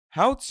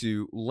How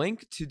to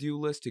link to-do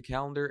list to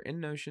calendar in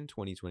Notion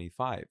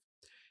 2025.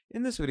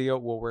 In this video,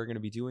 what we're going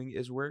to be doing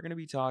is we're going to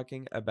be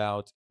talking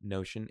about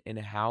Notion and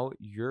how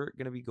you're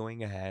going to be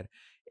going ahead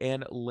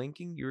and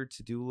linking your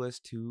to-do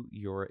list to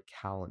your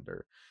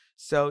calendar.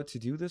 So to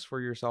do this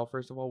for yourself,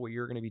 first of all, what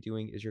you're going to be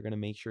doing is you're going to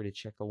make sure to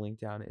check the link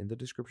down in the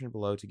description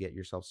below to get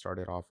yourself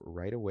started off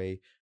right away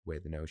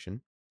with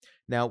Notion.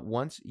 Now,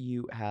 once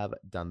you have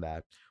done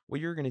that,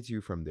 what you're going to do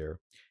from there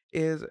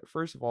is,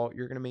 first of all,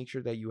 you're going to make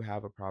sure that you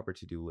have a proper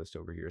to-do list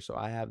over here. So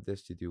I have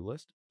this to-do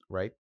list,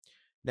 right?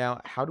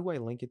 Now, how do I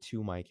link it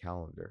to my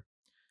calendar?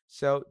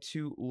 So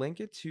to link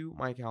it to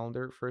my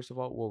calendar, first of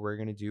all, what we're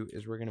going to do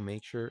is we're going to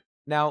make sure.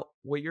 Now,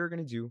 what you're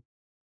going to do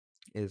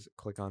is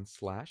click on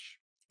slash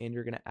and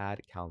you're going to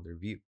add calendar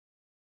view.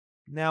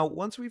 Now,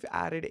 once we've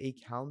added a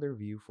calendar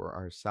view for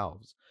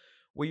ourselves,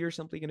 what you're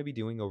simply going to be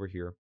doing over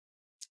here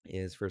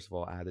is, first of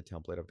all, add the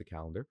template of the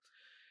calendar.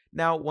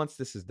 Now, once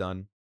this is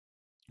done,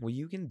 what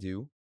you can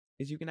do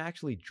is you can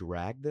actually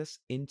drag this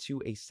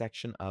into a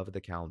section of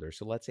the calendar.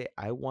 So let's say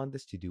I want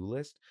this to-do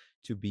list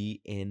to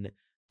be in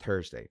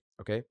Thursday.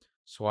 Okay.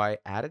 So I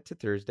add it to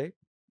Thursday.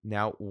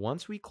 Now,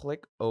 once we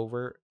click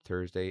over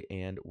Thursday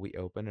and we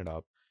open it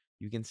up,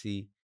 you can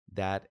see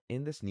that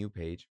in this new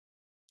page,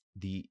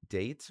 the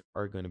dates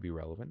are going to be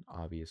relevant,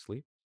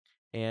 obviously.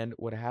 And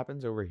what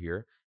happens over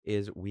here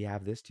is we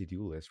have this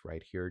to-do list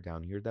right here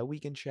down here that we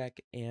can check.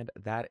 And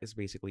that is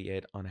basically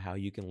it on how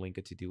you can link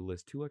a to-do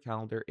list to a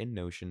calendar in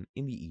Notion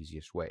in the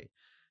easiest way.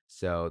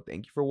 So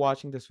thank you for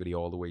watching this video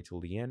all the way till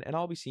the end, and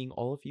I'll be seeing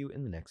all of you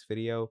in the next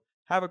video.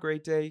 Have a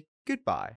great day. Goodbye.